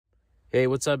Hey,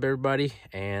 what's up everybody,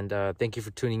 and thank you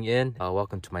for tuning in.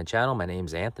 Welcome to my channel. My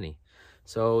name's Anthony.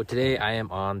 So today I am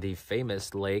on the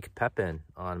famous Lake Pepin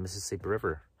on Mississippi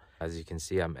River. As you can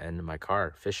see, I'm in my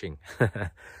car fishing.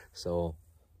 So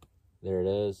there it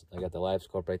is. I got the live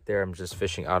scope right there. I'm just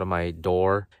fishing out of my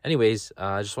door. Anyways,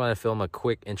 I just want to film a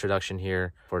quick introduction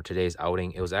here for today's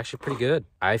outing. It was actually pretty good.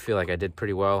 I feel like I did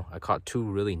pretty well. I caught two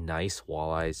really nice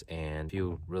walleyes and a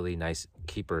few really nice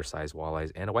keeper size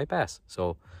walleyes and a white bass.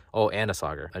 So, oh, and a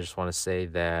sauger. I just want to say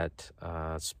that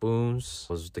spoons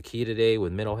was the key today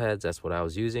with minnow heads. That's what I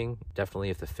was using.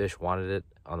 Definitely if the fish wanted it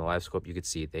on the live scope, you could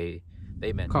see they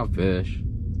meant caught fish,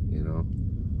 you know.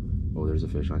 Oh, there's a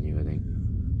fish on you, I think.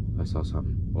 I saw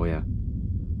something. Oh yeah,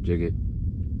 jig it,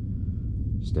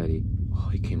 steady. Oh,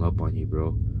 he came up on you,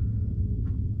 bro.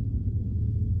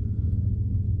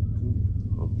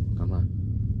 Oh, come on,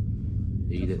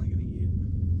 eat it.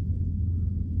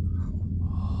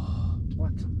 Oh,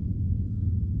 What?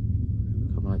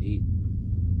 come on, eat.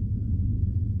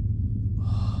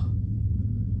 Oh,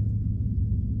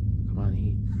 come on,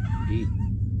 eat.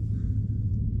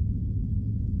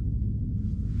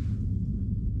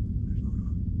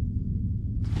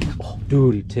 Oh,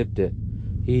 dude, he tipped it.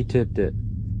 He tipped it.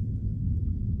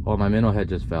 Oh, my minnow head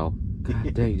just fell.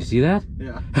 God dang, you see that?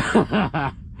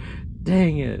 Yeah.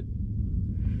 Dang it.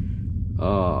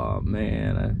 Oh,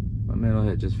 man. My minnow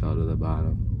head just fell to the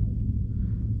bottom.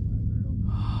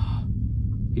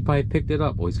 He probably picked it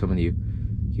up. Oh, he's coming to you.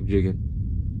 Keep jigging.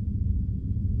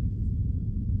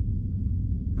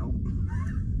 Nope.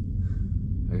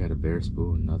 I got a bare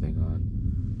spoon, nothing on.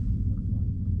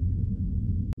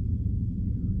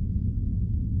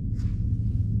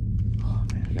 Oh,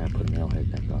 man, I gotta put a minnow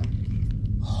head back on.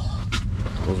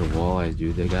 Those are walleyes,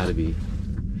 dude. They gotta be.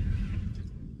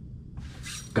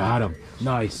 Got him.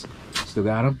 Nice. Still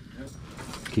got him? Yep.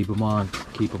 Keep him on.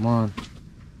 Keep him on.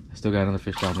 I still got another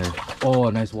fish down there. Oh,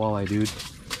 a nice walleye, dude.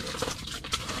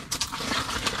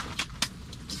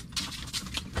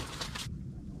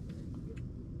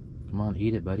 Come on,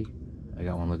 eat it, buddy. I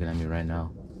got one looking at me right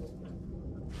now.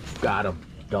 Got him.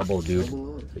 Double,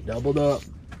 dude. They doubled up.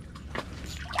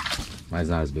 Mine's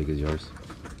not as big as yours.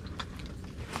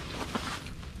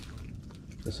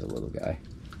 Just a little guy.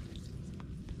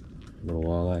 Little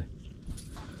walleye.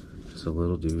 Just a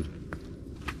little dude.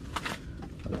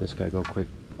 Let this guy go quick.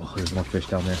 Oh, there's more fish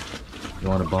down there. You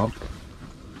want a bump?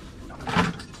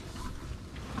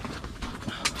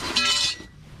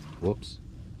 Whoops.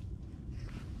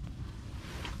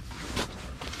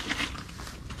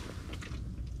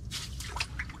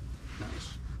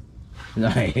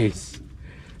 Nice.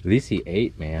 At least he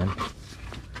ate, man.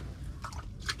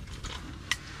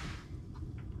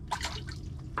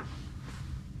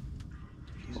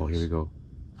 Oh, here we go.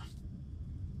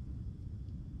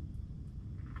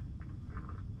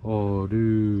 Oh,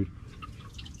 dude.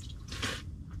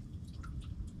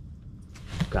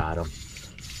 Got him.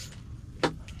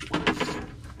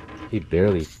 He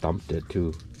barely thumped it,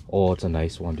 too. Oh, it's a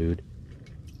nice one, dude.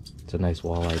 It's a nice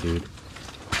walleye, dude.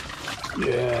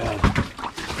 Yeah.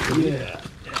 Yeah.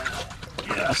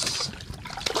 Yes.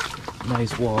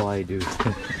 Nice walleye, dude.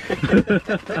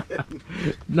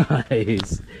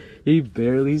 Nice. He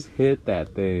barely hit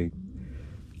that thing.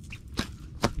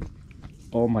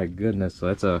 Oh my goodness. So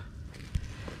that's a,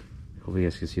 hopefully you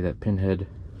guys can see that pinhead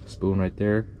spoon right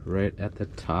there, right at the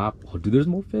top. Oh dude, there's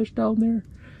more fish down there.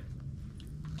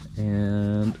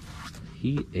 And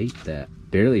he ate that.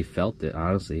 Barely felt it,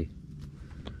 honestly.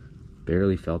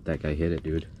 Barely felt that guy hit it,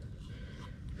 dude.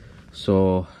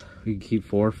 So we can keep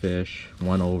 4 fish,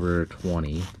 1 over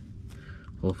 20.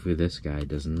 Hopefully this guy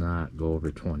does not go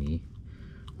over 20.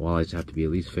 Walleyes have to be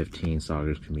at least 15.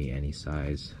 Saugers can be any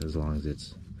size as long as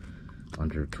it's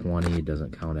under 20. It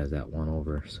doesn't count as that 1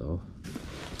 over. So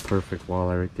perfect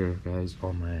walleye right there, guys.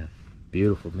 Oh man,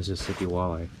 beautiful Mississippi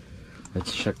walleye.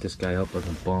 Let's check this guy out with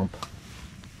a bump.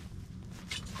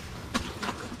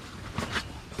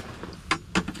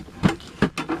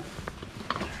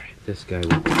 Alright, this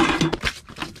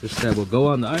guy will go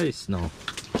on the ice. No,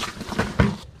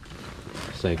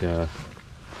 it's like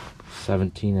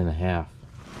 17 and a half.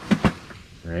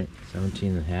 Right,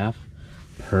 17 and a half.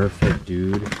 Perfect,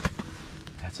 dude.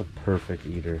 That's a perfect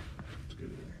eater.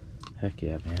 Heck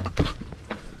yeah, man.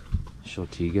 Show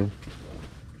Tegan.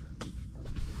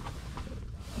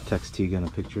 Text Tegan a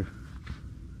picture.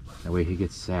 That way he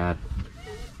gets sad.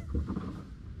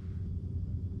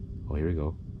 Oh, here we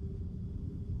go.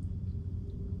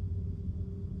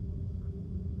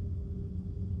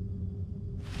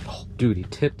 Oh, dude, he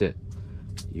tipped it.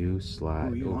 You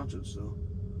slide. Oh, you launch it, so.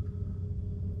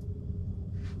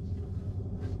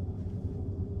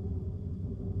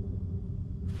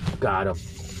 got him.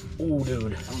 Oh,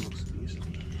 dude. That one looks decent.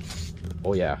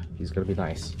 Oh, yeah. He's going to be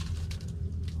nice.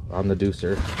 On the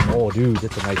deucer. Oh, dude.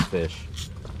 That's a nice fish.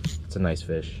 It's a nice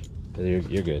fish. You're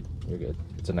good. You're good.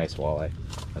 It's a nice walleye.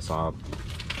 I saw him.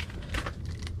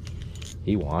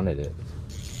 He wanted it.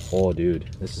 Oh, dude.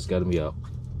 This is going to be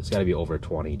it's got to be over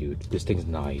 20, dude. This thing's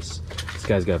nice. This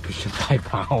guy's got a fish of 5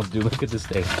 pounds, dude. Look at this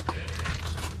thing.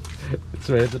 It's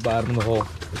right at the bottom of the hole.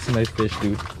 It's a nice fish,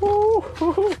 dude.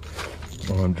 Oh,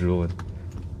 I'm drooling.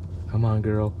 Come on,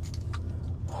 girl.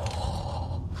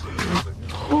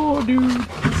 Oh, dude.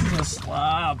 This is a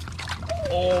slab.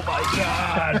 Oh, my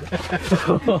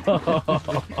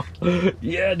God.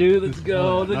 Yeah, dude. Let's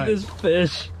go. Look at this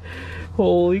fish.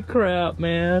 Holy crap,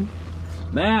 man.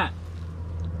 Matt.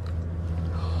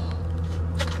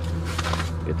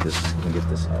 Let me get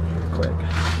this out here quick.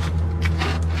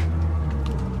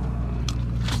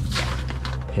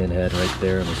 Pinhead right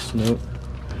there in the snoot.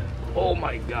 Oh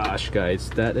my gosh, guys,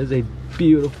 that is a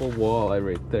beautiful walleye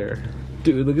right there.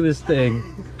 Dude, look at this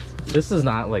thing. This is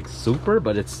not like super,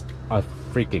 but it's a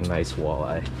freaking nice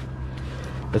walleye.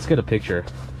 Let's get a picture.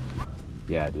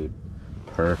 Yeah, dude,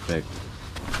 perfect.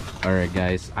 All right,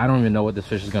 guys, I don't even know what this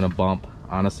fish is gonna bump.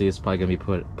 Honestly, it's probably gonna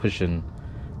be pushing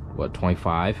what,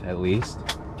 25 at least,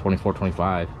 24,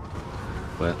 25.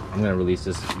 But I'm gonna release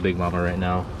this big mama right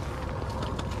now.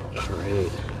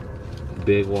 Great.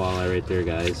 Big walleye right there,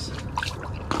 guys.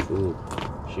 Ooh,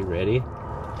 she ready?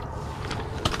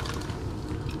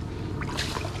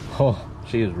 Oh,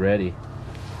 she is ready.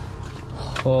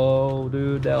 Oh,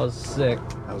 dude, that was sick.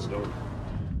 That was dope.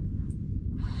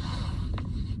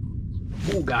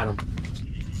 Ooh, got him.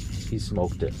 He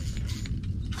smoked it.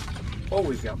 Oh,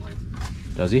 we've got mine.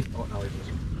 Does he? Oh, no, he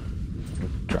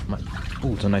doesn't. Drop my.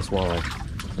 Ooh, it's a nice walleye.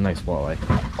 It's a nice walleye.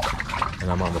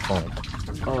 And I'm on the phone.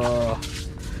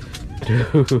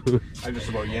 Dude. I just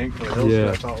about yanked for the hills.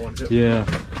 Yeah. I thought one hit. Yeah.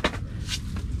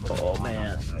 Oh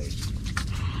man.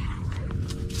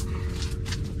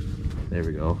 There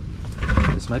we go.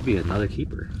 This might be another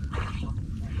keeper. How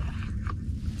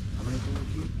many did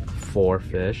we keep? 4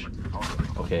 fish.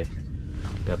 Okay.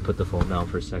 Gotta put the phone down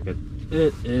for a second.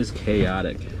 It is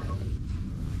chaotic.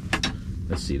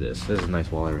 Let's see this. This is a nice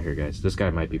walleye right here, guys. This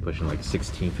guy might be pushing like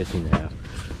 16, 15 and a half.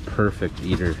 Perfect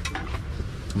eater.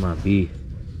 Come on, B.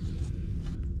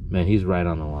 Man, he's right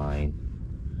on the line.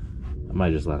 I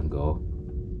might just let him go.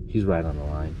 He's right on the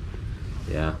line.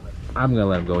 Yeah, I'm gonna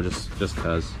let him go just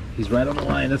cause he's right on the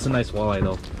line. That's a nice walleye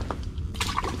though.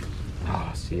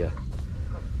 Oh, see ya.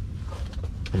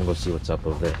 I'm gonna go see what's up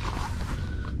over there.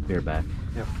 Be right back.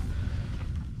 Yep.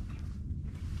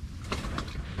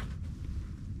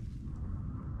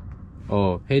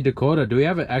 Oh, hey Dakota, do we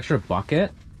have an extra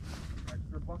bucket?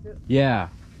 Extra bucket? Yeah.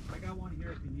 I got one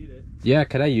here if you need it. Yeah,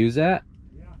 can I use that?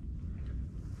 Yeah.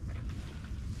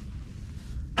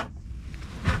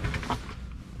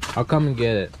 I'll come and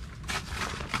get it.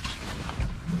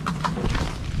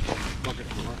 Bucket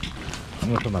for what? I'm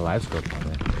gonna put my live scope on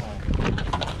there.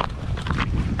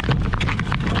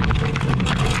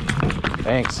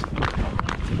 Thanks.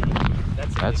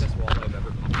 That's the That's- biggest walleye I've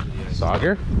ever caught. Yeah.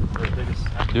 Sauger? Or the biggest.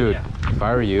 Dude, Yeah. if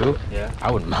I were you, Yeah. I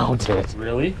would mount it.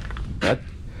 Really?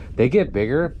 They get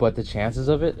bigger, but the chances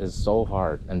of it is so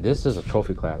hard. And this is a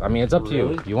trophy class. I mean, it's up to you.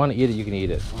 Really? If you want to eat it, you can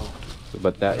eat it. Oh.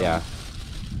 But that, yeah.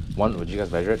 Would you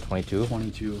guys measure it? 22?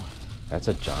 22. That's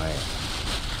a giant.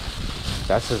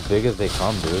 That's as big as they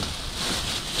come, dude.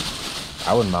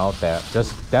 I would mount that.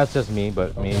 That's just me,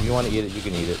 but I mean, if you want to eat it, you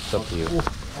can eat it. It's up to you.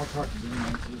 I'll talk to you.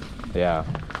 Yeah.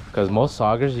 Because most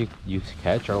saugers you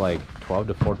catch are like 12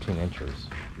 to 14 inches.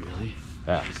 Really?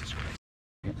 Yeah. Jesus Christ.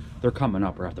 They're coming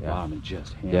up right at the Yeah. bottom and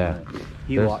just Yeah.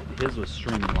 hammer it. His was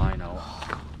stringing line out.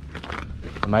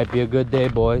 It might be a good day,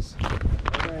 boys.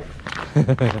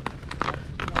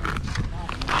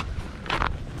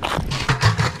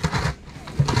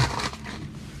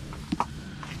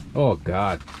 Oh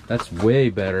God, that's way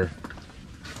better.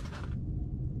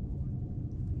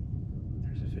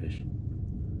 There's a fish.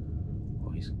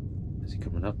 Oh, is he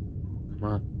coming up? Come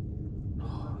on.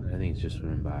 Oh, I think he's just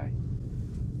swimming by.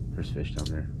 There's fish down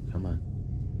there. Come on.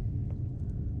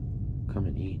 Come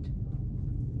and eat.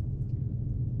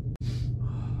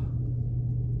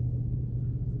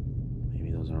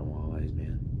 Maybe those aren't walleyes,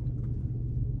 man.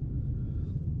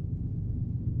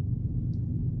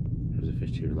 There's a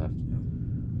fish to your left.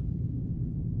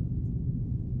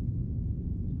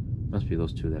 Must be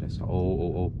those two that I saw.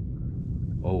 Oh.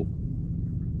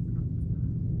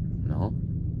 No?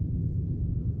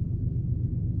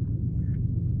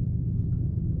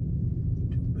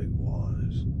 Two big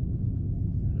walleyes.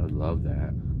 I would love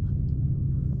that.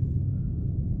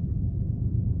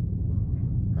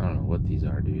 I don't know what these these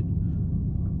are, dude.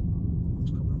 It's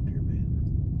coming up to your bait.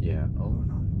 Yeah. Oh, Oh,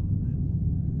 no.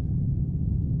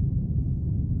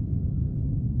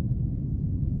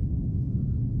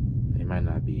 they might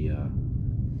not be.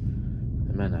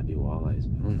 They might not be walleyes.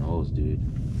 Who knows, dude?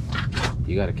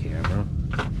 You got a camera?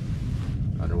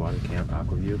 Underwater cam,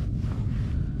 aqua view.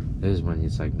 This is when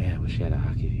it's like, man, I wish I had a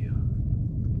hockey view.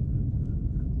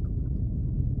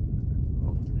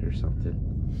 Oh, there's something.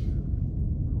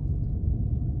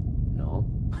 No.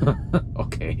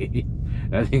 Okay.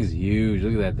 That thing's huge.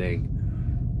 Look at that thing.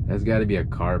 That's got to be a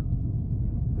carp.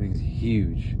 That thing's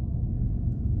huge.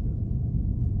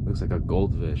 Looks like a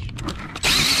goldfish.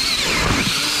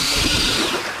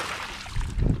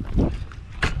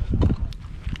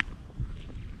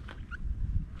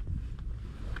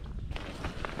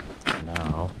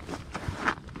 Now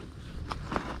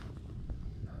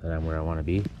that I'm where I want to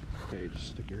be. Okay, just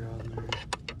stick your rod in there.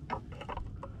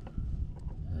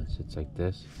 And it sits like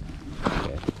this.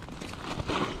 Okay.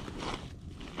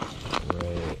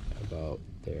 Right about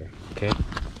there. Okay.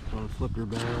 Want to flip your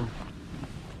barrel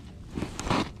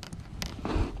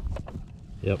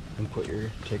Yep. and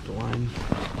take the line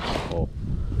Oh,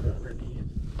 underneath.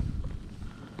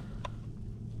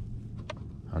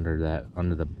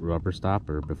 under the rubber stop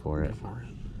or before it? Before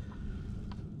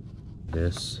it.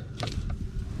 This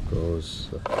goes.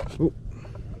 Ooh.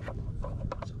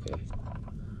 It's okay.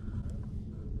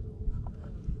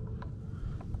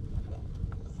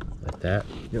 Like that.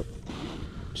 Yep.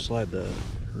 Slide the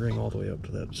ring all the way up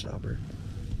to that stopper.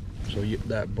 So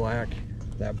that black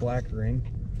ring.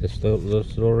 This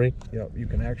little ring. Yep. You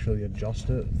can actually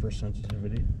adjust it for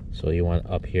sensitivity. So you want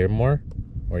up here more,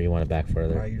 or you want it back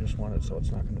further? You just want it so it's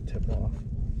not going to tip off,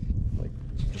 like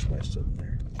just by sitting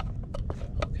there.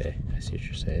 Okay, I see what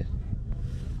you're saying.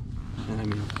 And I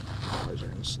mean, guys are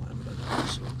going to slam it in,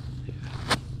 so.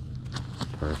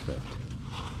 Perfect.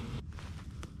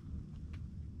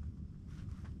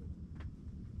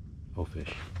 Oh,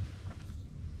 fish.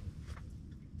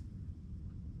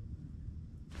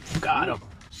 Got him.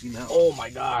 See now? Oh my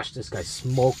gosh, this guy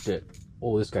smoked it.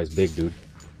 Oh, this guy's big, dude.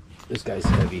 This guy's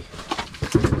heavy.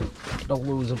 Don't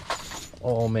lose him.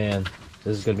 Oh man,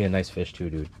 this is gonna be a nice fish too,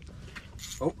 dude.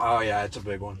 Oh yeah, it's a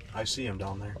big one. I see him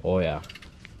down there. Oh yeah.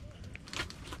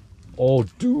 Oh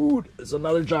dude, it's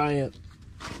another giant.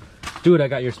 Dude, I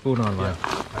got your spoon on mine.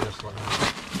 Yeah, I just let him.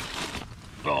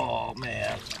 Oh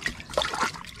man.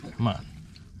 Come on.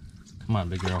 Come on,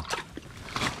 big girl.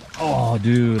 Oh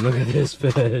dude, look at this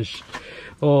fish.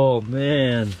 Oh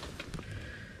man.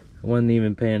 I wasn't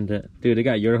even paying attention. Dude, it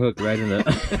got your hook right in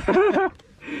the...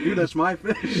 Dude, that's my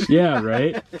fish. Yeah,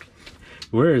 right?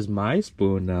 Where is my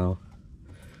spoon now?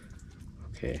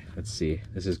 Okay, let's see.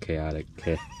 This is chaotic.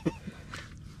 Okay.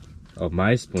 Oh,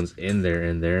 my spoon's in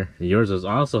there. Yours was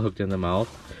also hooked in the mouth.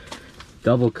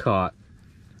 Double caught.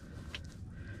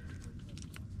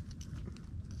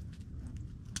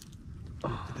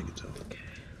 I think it's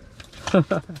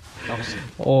okay.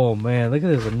 Oh man, look at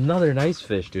this. Another nice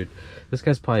fish, dude. This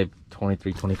guy's probably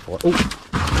 23, 24.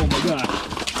 Oh my gosh.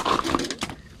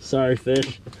 Sorry,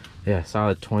 fish. Yeah,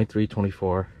 solid 23,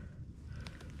 24.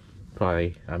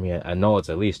 Probably, I mean, I know it's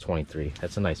at least 23.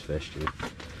 That's a nice fish, dude.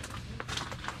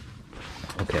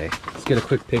 Okay, let's get a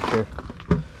quick picture.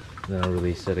 And then I'll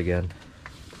release it again.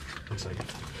 1 second.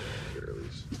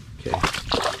 Release. Okay.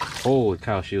 Holy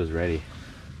cow, she was ready.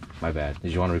 My bad.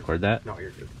 Did you want to record that? No,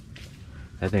 you're good.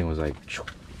 That thing was like,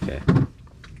 okay.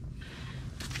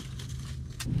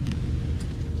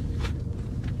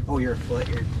 Oh, your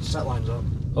set line's up.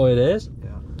 Oh, it is? Yeah.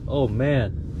 Oh,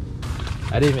 man.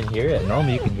 I didn't even hear it.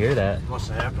 Normally you can hear that. Must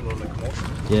have happened when the commotion.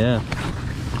 Yeah.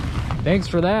 Thanks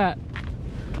for that.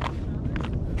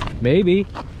 Maybe.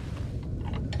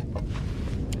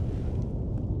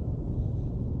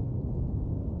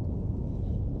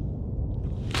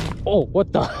 Oh,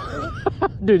 what the?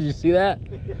 Dude, you see that?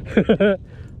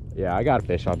 Yeah, I got a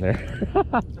fish on there.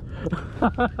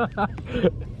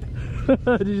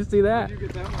 Did you see that? Did you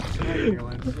get that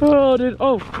one? Oh, dude.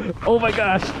 Oh my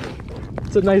gosh.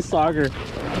 It's a nice sauger.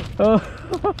 Oh.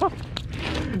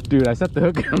 Dude, I set the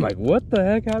hook and I'm like, what the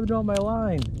heck happened on my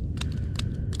line?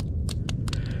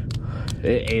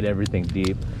 It ate everything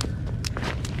deep.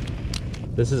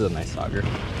 This is a nice sauger.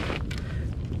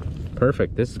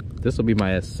 Perfect. This will be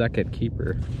my second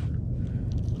keeper.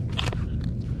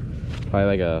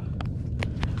 Probably like a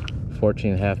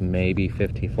 14.5, maybe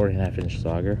 14.5 inch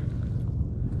sauger.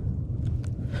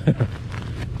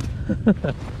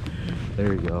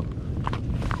 There you go.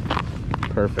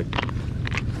 Perfect.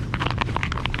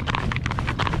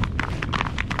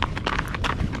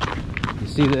 You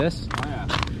see this? Oh, yeah.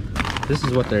 This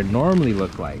is what they normally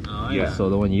look like. Oh, yeah. So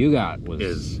the one you got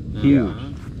was huge.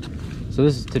 So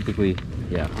this is typically,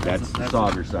 yeah. That's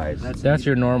sauger size. That's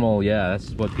your normal, yeah. That's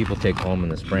what people take home in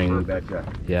the spring.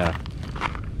 Yeah.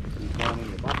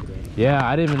 Yeah,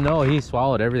 I didn't even know he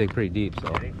swallowed everything pretty deep.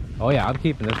 So, oh yeah, I'm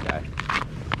keeping this guy.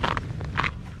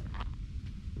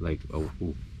 Like, oh,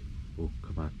 ooh,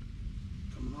 come on.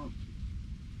 Coming up.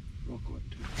 Real quick,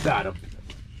 too. Got him.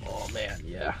 Oh man,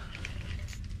 yeah.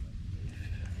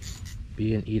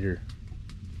 Be an eater.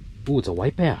 Ooh, it's a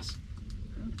white bass.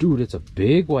 Dude, it's a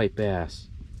big white bass.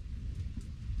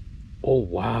 Oh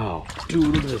wow. Dude,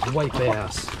 look at this white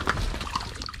bass.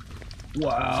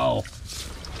 Wow.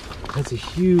 That's a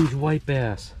huge white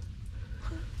bass.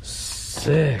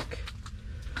 Sick.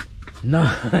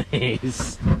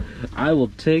 Nice. I will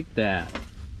take that.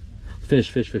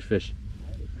 Fish. Right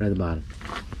at the bottom.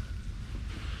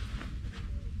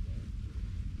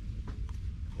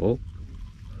 Oh,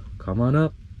 come on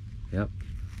up. Yep.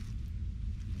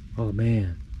 Oh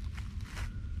man.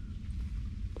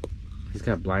 He's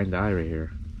got a blind eye right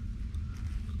here.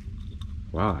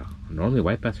 Wow. Normally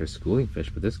white bass are schooling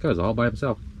fish, but this guy's all by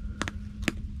himself.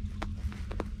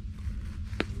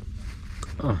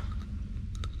 Oh.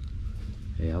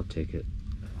 Hey, I'll take it.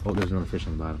 Oh, there's another fish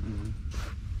on the bottom.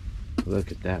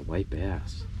 Look at that white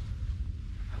bass.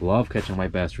 I love catching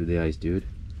white bass through the ice, dude.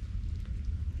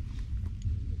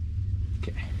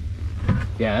 Okay.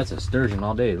 Yeah, that's a sturgeon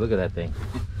all day. Look at that thing.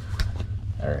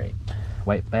 All right.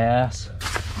 White bass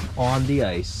on the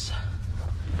ice.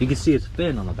 You can see its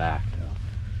fin on the back.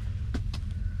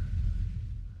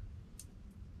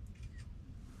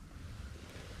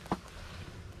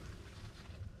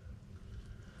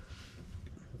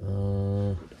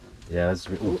 Yeah, that's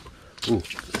ooh.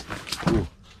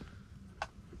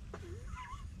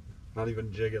 Not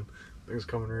even jigging. Thing's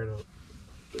coming right up.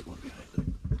 Big one behind it.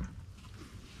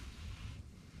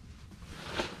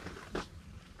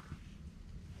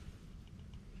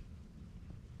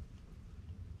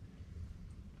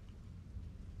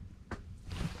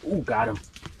 Ooh, got him.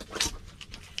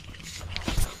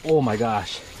 Oh my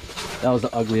gosh. That was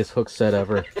the ugliest hook set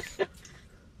ever.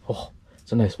 Oh,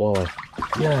 it's a nice walleye.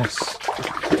 Yes.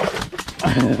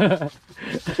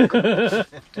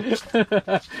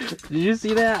 Did you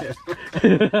see that?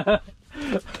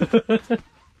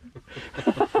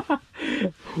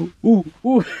 Ooh.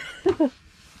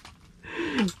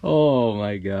 Oh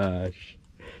my gosh.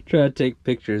 Try to take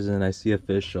pictures and I see a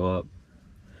fish show up.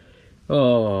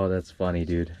 Oh, that's funny,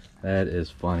 dude. That is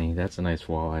funny. That's a nice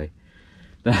walleye.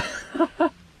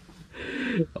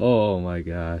 Oh my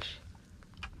gosh.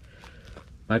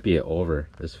 Might be over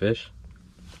this fish.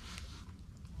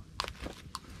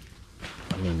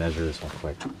 Let me measure this one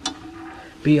quick.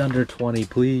 Be under 20,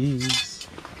 please.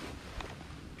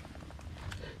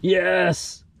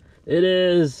 Yes, it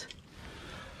is.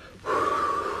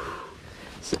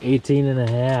 It's 18 and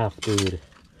a half, dude.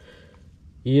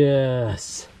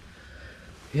 Yes.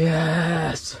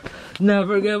 Yes.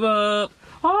 Never give up.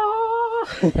 Oh.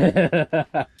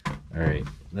 All right,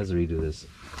 let's redo this.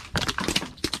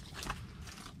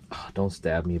 Oh, don't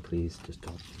stab me, please. Just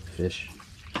don't. Fish.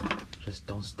 Just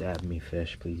don't stab me,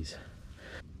 fish, please.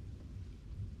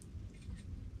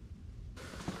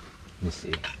 Let me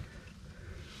see.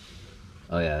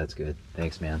 Oh yeah, that's good.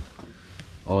 Thanks, man.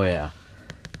 Oh yeah.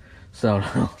 So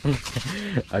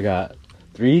I got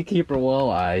 3 keeper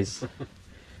walleyes.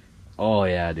 Oh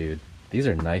yeah, dude. These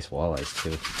are nice walleyes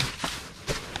too.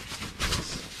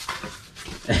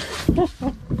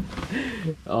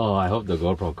 Oh, I hope the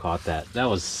GoPro caught that. That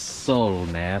was so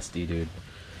nasty, dude.